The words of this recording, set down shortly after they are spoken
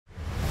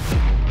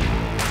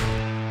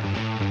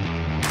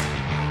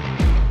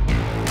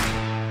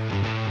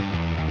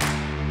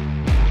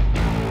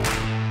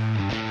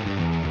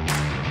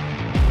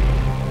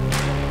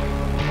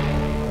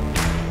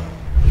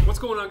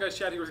guys?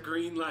 Chad here with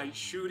Green Light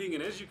Shooting,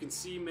 and as you can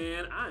see,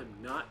 man, I'm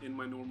not in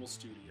my normal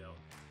studio.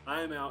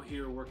 I am out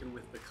here working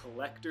with the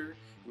Collector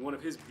in one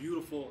of his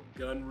beautiful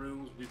gun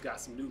rooms. We've got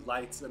some new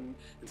lights and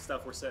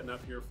stuff we're setting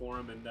up here for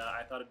him, and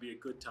I thought it'd be a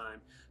good time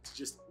to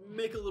just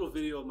make a little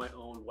video of my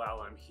own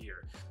while I'm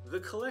here. The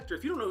Collector,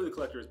 if you don't know who the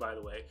Collector is, by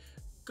the way,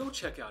 go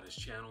check out his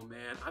channel,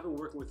 man. I've been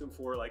working with him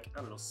for like,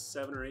 I don't know,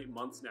 7 or 8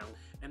 months now,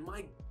 and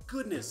my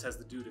goodness has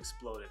the dude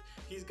exploded.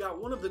 He's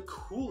got one of the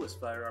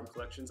coolest firearm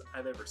collections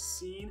I've ever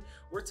seen.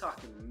 We're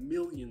talking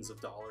millions of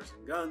dollars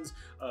in guns,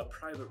 a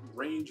private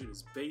range in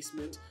his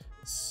basement.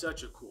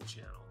 Such a cool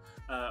channel.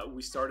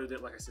 We started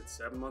it, like I said,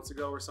 7 months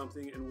ago or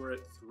something, and we're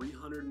at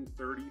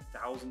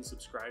 330,000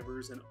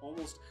 subscribers and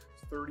almost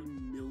 30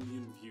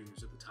 million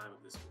views at the time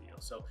of this video.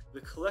 So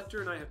the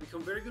Collector and I have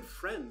become very good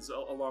friends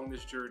along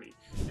this journey.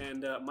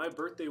 And my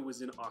birthday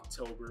was in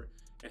October,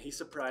 and he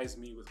surprised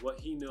me with what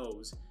he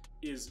knows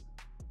is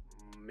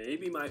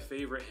maybe my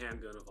favorite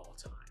handgun of all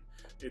time.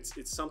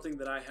 It's something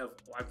that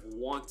I've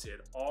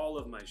wanted all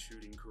of my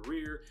shooting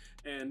career,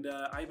 and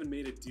I even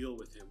made a deal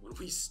with him. When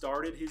we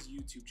started his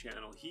YouTube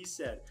channel, he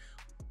said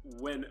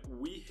when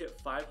we hit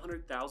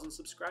 500,000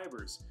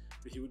 subscribers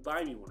that he would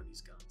buy me one of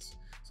these guns.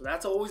 So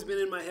that's always been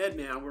in my head,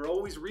 man. We're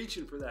always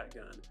reaching for that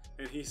gun.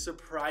 And he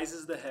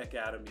surprises the heck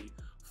out of me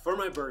for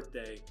my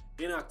birthday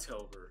in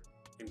October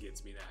and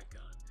gets me that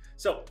gun.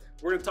 So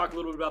we're gonna talk a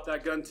little bit about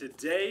that gun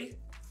today.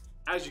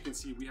 As you can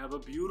see, we have a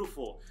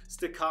beautiful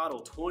Staccato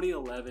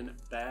 2011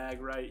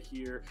 bag right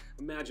here.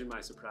 Imagine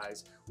my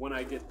surprise when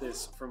I get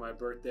this for my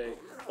birthday,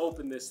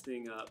 open this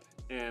thing up,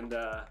 and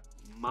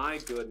my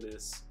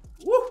goodness,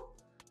 woo!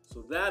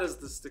 So that is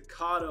the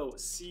Staccato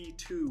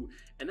C2,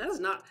 and that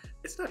is not,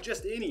 it's not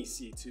just any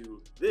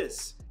C2.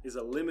 This is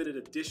a limited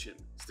edition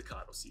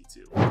Staccato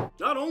C2.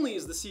 Not only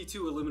is the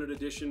C2 a limited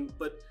edition,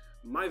 but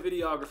my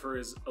videographer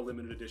is a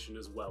limited edition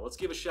as well. Let's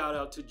give a shout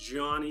out to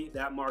Johnny,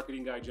 that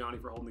marketing guy Johnny,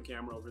 for holding the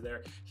camera over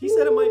there. He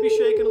said it might be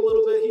shaking a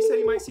little bit. He said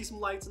he might see some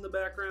lights in the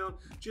background.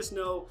 Just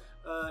know,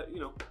 you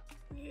know,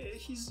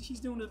 he's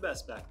doing his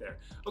best back there.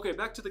 Okay,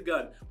 back to the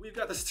gun. We've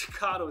got the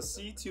Staccato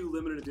C2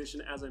 limited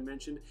edition, as I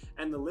mentioned,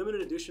 and the limited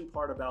edition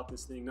part about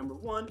this thing, number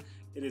one,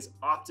 it is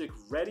optic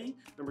ready.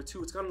 Number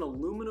two, it's got an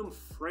aluminum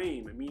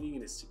frame, meaning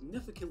it is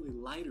significantly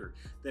lighter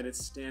than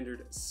its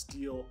standard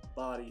steel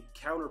body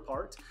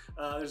counterpart.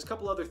 There's a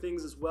couple other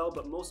things as well,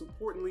 but most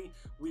importantly,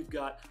 we've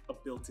got a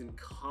built-in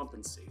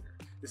compensator.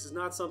 This is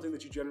not something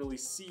that you generally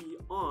see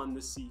on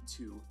the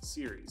C2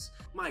 series.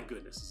 My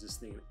goodness, is this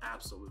thing an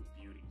absolute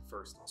beauty,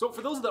 first. So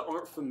for those that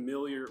aren't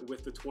familiar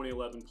with the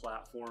 2011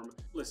 platform,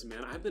 listen,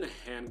 man, I've been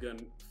a handgun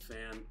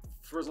fan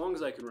for as long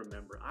as I can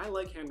remember. I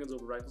like handguns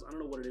over rifles. I don't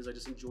know what it is, I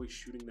just enjoy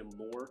shooting them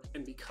more.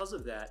 And because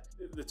of that,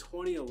 the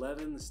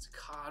 2011, the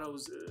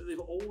Staccatos, they've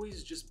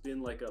always just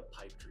been like a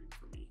pipe dream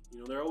for me. You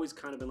know, they're always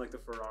kind of been like the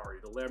Ferrari,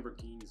 the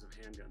Lamborghinis of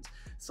handguns.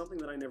 Something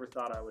that I never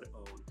thought I would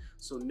own.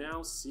 So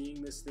now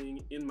seeing this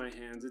thing in my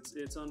hands,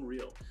 it's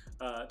unreal.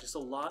 Just a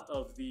lot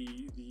of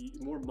the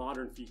more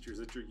modern features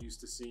that you're used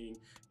to seeing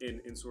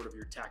in sort of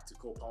your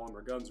tactical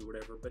polymer guns or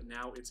whatever, but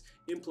now it's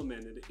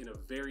implemented in a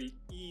very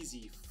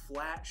easy,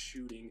 flat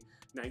shooting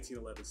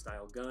 1911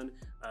 style gun,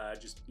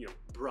 just, you know,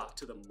 brought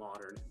to the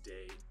modern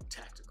day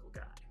tactical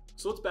guy.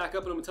 So let's back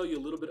up and I'm gonna tell you a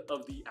little bit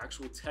of the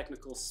actual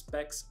technical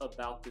specs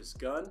about this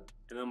gun,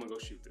 and then I'm gonna go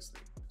shoot this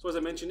thing. So as I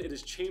mentioned, it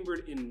is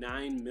chambered in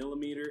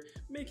 9mm,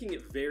 making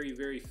it very,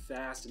 very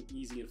fast and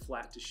easy and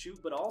flat to shoot,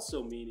 but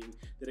also meaning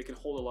that it can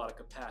hold a lot of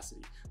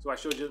capacity. So I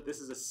showed you that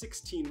this is a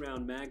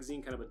 16-round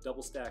magazine, kind of a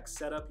double stack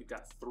setup. You've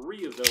got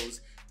 3 of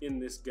those in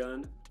this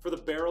gun. For the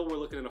barrel, we're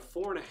looking at a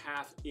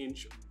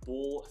 4.5-inch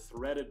bull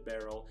threaded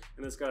barrel,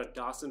 and it's got a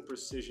Dawson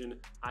Precision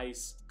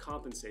ice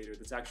compensator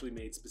that's actually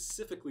made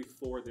specifically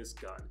for this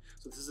gun.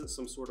 So this isn't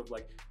some sort of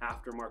like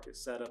aftermarket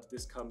setup.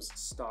 This comes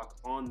stock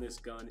on this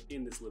gun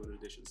in this limited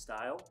edition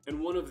style.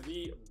 And one of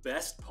the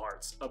best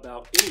parts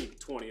about any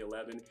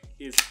 2011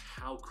 is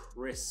how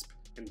crisp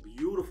and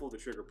beautiful the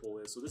trigger pull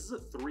is. So this is a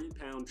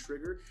 3-pound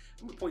trigger.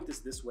 I'm gonna point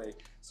this way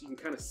so you can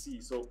kind of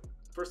see. So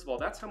first of all,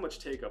 that's how much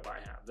take up I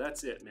have.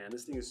 That's it, man.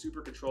 This thing is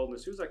super controlled, and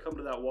as soon as I come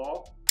to that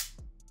wall,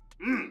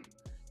 you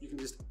can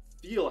just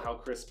feel how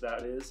crisp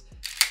that is.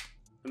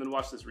 And then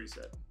watch this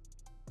reset.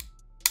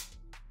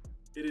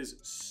 It is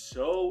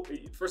so,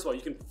 first of all,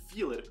 you can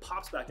feel it. It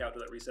pops back out to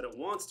that reset. It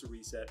wants to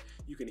reset.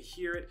 You can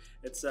hear it.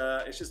 It's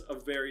just a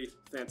very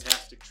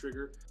fantastic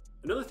trigger.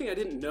 Another thing I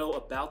didn't know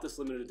about this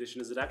limited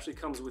edition is it actually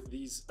comes with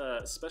these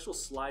special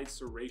slide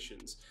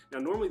serrations. Now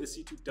normally the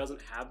C2 doesn't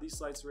have these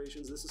slide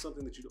serrations. This is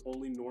something that you'd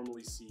only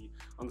normally see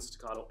on the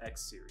Staccato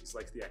X series,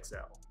 like the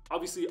XL.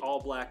 Obviously all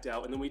blacked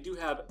out, and then we do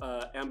have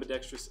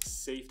ambidextrous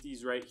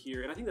safeties right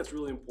here, and I think that's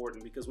really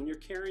important because when you're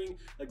carrying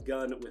a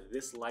gun with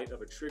this light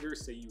of a trigger,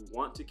 say you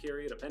want to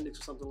carry it, appendix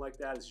or something like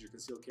that, this is your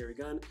concealed carry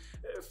gun,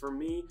 for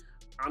me,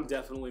 I'm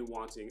definitely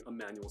wanting a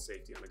manual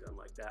safety on a gun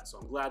like that. So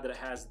I'm glad that it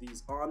has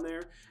these on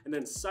there. And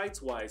then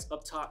sights wise,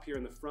 up top here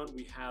in the front,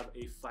 we have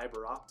a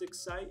fiber optic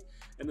sight.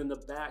 And then the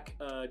back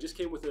just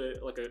came with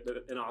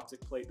an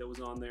optic plate that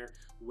was on there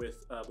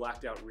with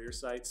blacked out rear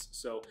sights.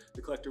 So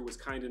the collector was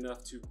kind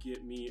enough to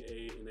get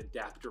me an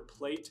adapter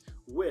plate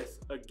with,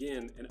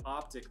 again, an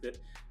optic that,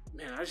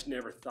 man, I just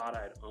never thought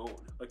I'd own.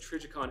 A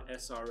Trijicon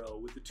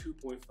SRO with the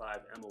 2.5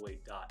 MOA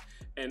dot.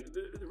 And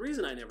the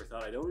reason I never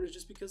thought I'd own it is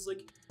just because,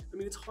 like, I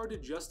mean, it's hard to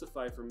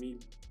justify for me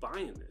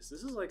buying this.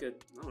 This is like a,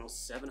 I don't know,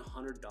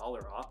 $700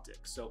 optic.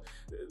 So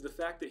the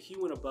fact that he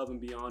went above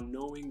and beyond,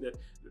 knowing that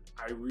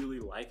I really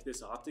like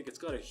this optic, it's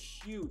got a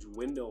huge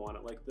window on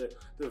it. Like the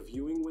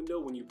viewing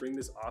window, when you bring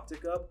this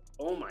optic up,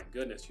 oh my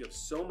goodness, you have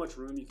so much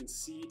room. You can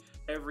see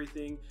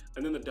everything.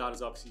 And then the dot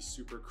is obviously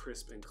super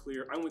crisp and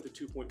clear. I went the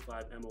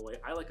 2.5 MOA.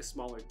 I like a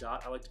smaller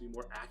dot. I like to be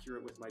more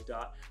accurate with my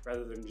dot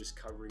rather than just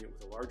covering it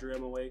with a larger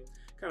MOA.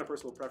 Kind of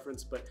personal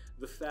preference, but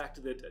the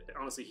fact that,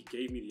 honestly, he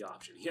gave me the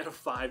option. He had a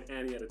 5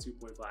 and he had a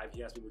 2.5.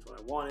 He asked me which one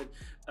I wanted.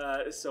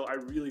 So I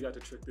really got to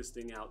trick this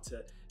thing out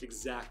to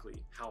exactly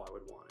how I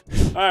would want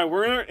it. All right,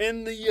 we're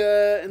in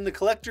the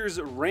collector's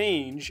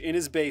range in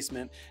his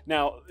basement.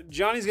 Now,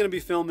 Johnny's gonna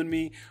be filming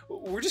me.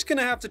 We're just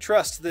gonna have to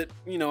trust that,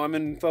 you know, I'm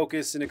in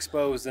focus and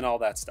exposed and all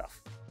that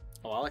stuff.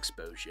 Oh, I'll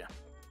expose you.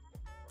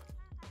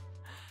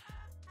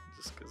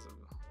 Just because of...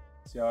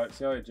 See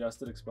how I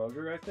adjusted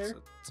exposure right there?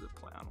 It's a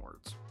play on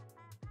words.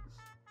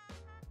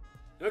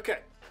 Okay.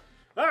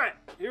 All right,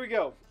 here we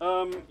go.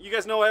 You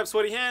guys know I have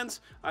sweaty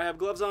hands. I have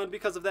gloves on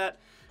because of that.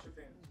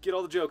 Get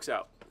all the jokes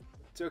out.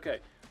 It's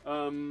okay.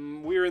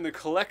 We're in the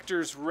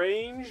collector's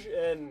range,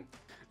 and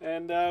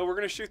we're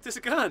gonna shoot this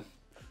gun.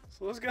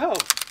 So let's go.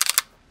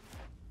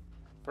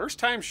 First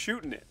time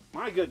shooting it.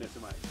 My goodness,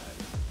 am I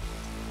excited.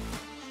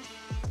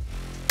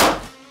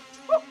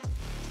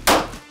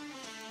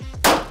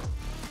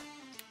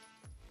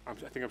 I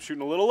think I'm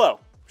shooting a little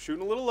low.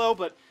 Shooting a little low,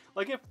 but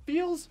like it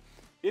feels.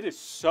 It is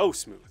so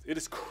smooth. It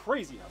is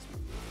crazy how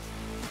smooth it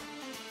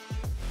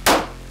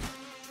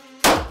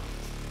is.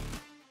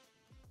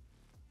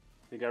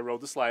 I think I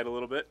rode the slide a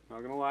little bit,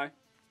 not gonna lie.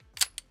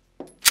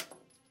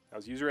 That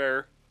was user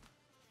error.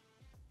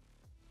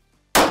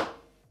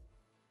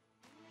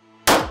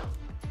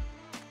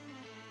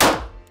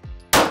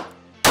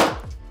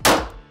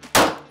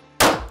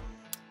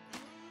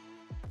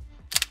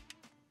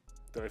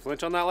 Did I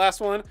flinch on that last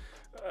one?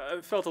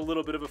 I felt a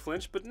little bit of a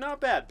flinch, but not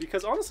bad,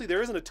 because honestly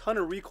there isn't a ton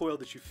of recoil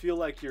that you feel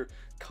like you're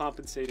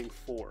compensating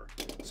for.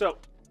 So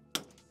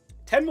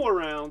 10 more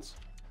rounds.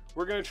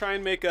 We're gonna try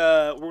and make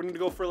we're gonna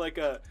go for like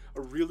a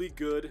really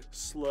good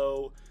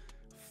slow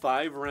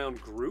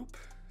 5-round group,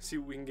 see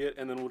what we can get,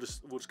 and then we'll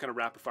just kind of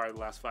rapid fire the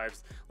last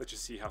 5s. Let's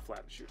just see how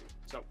flat it's shooting.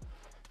 So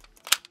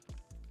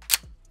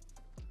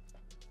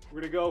we're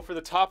gonna go for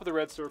the top of the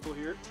red circle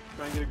here,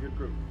 try and get a good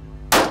group.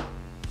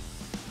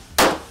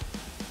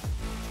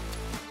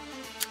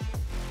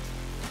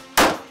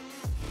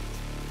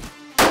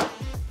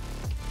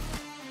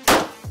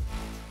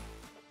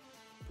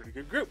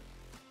 Good group.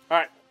 All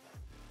right,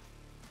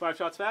 5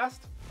 shots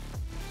fast.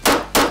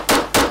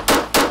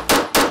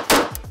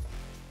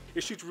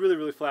 It shoots really,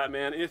 really flat,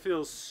 man. It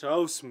feels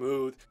so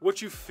smooth.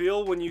 What you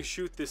feel when you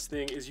shoot this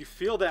thing is you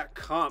feel that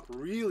comp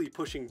really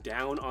pushing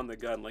down on the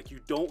gun. Like you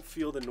don't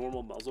feel the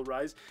normal muzzle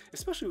rise,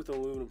 especially with an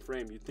aluminum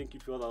frame. You'd think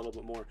you'd feel that a little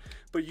bit more,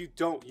 but you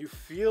don't. You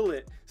feel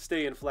it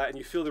staying flat and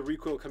you feel the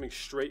recoil coming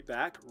straight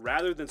back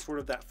rather than sort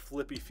of that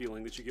flippy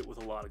feeling that you get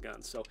with a lot of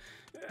guns. So,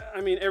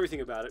 I mean,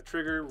 everything about it.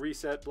 Trigger,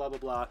 reset, blah, blah,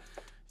 blah.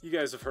 You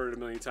guys have heard it a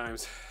million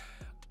times.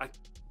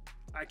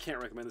 I can't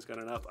recommend this gun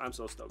enough. I'm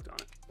so stoked on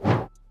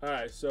it. All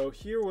right, so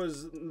here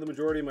was the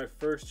majority of my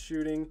first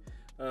shooting.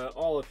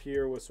 All of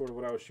here was sort of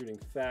what I was shooting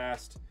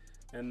fast.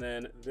 And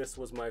then this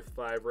was my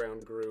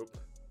 5-round group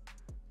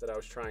that I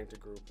was trying to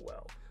group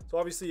well. So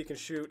obviously you can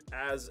shoot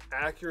as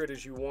accurate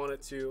as you want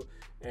it to.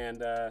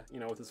 And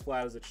you know, with as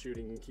flat as it's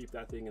shooting, you can keep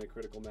that thing in a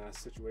critical mass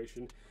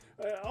situation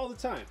all the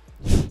time.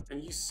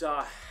 And you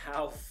saw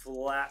how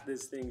flat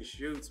this thing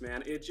shoots,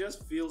 man. It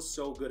just feels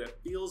so good. It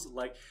feels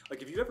like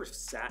if you've ever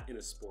sat in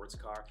a sports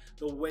car,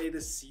 the way the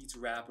seats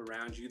wrap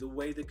around you, the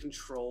way the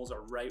controls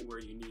are right where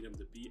you need them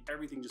to be,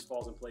 everything just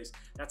falls in place.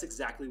 That's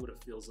exactly what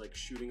it feels like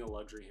shooting a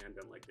luxury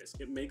handgun like this.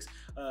 It makes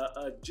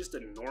just a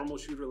normal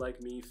shooter like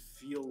me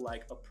feel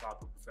like a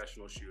proper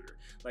professional shooter.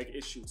 Like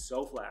it shoots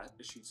so flat,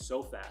 it shoots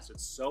so fast,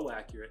 it's so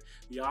accurate.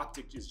 The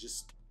optic is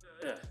just,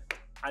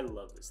 I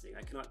love this thing.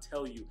 I cannot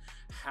tell you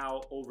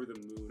how over the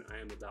moon I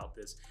am about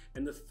this.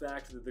 And the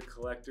fact that the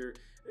collector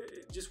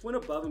just went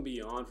above and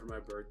beyond for my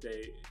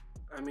birthday,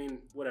 I mean,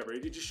 whatever.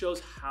 It just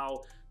shows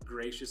how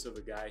gracious of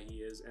a guy he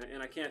is.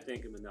 And I can't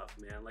thank him enough,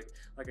 man. Like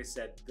I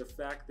said, the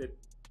fact that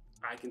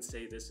I can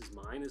say this is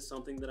mine is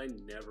something that I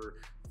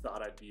never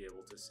thought I'd be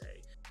able to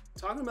say.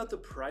 Talking about the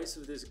price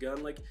of this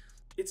gun, like,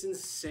 it's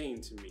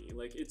insane to me.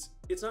 Like it's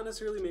not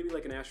necessarily maybe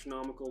like an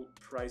astronomical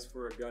price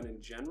for a gun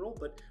in general,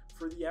 but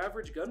for the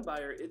average gun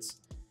buyer,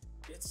 it's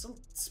it's a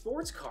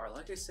sports car.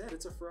 Like I said,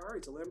 it's a Ferrari,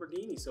 it's a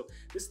Lamborghini. So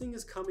this thing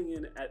is coming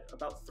in at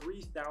about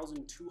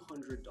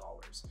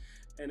 $3,200,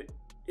 and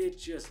it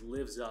just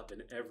lives up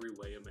in every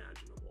way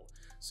imaginable.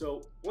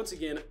 So once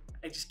again,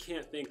 I just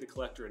can't thank the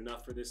collector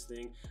enough for this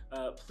thing.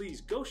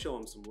 Please go show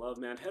him some love,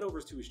 man. Head over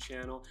to his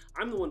channel.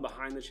 I'm the one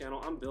behind the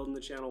channel. I'm building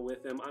the channel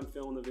with him. I'm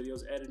filming the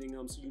videos, editing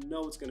them, so you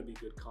know it's gonna be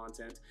good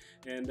content.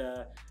 And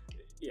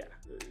yeah,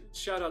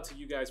 shout out to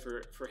you guys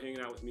for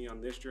hanging out with me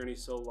on this journey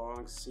so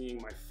long,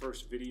 seeing my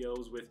first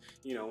videos with,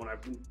 you know, when I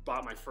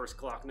bought my first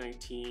Glock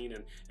 19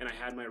 and I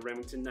had my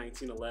Remington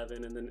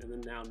 1911, and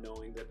then now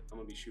knowing that I'm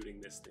gonna be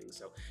shooting this thing.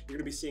 So you're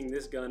gonna be seeing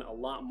this gun a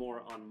lot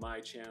more on my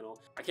channel.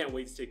 I can't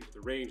wait to take it to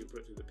the range and put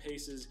it through the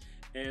paces.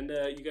 And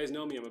you guys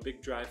know me, I'm a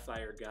big dry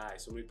fire guy,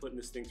 so I'm gonna be putting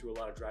this thing through a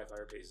lot of dry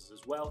fire paces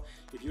as well.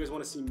 If you guys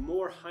wanna see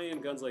more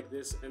high-end guns like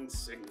this and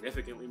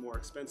significantly more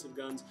expensive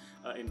guns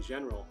in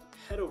general,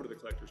 head over to the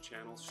collector's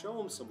channel, show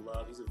him some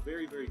love. He's a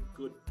very, very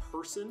good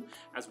person,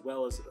 as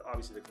well as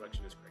obviously the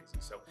collection is crazy.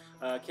 So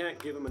can't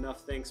give him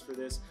enough thanks for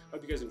this.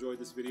 Hope you guys enjoyed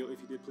this video.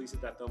 If you did, please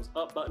hit that thumbs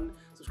up button.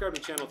 Subscribe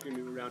to the channel if you're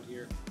new around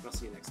here, and I'll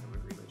see you next time.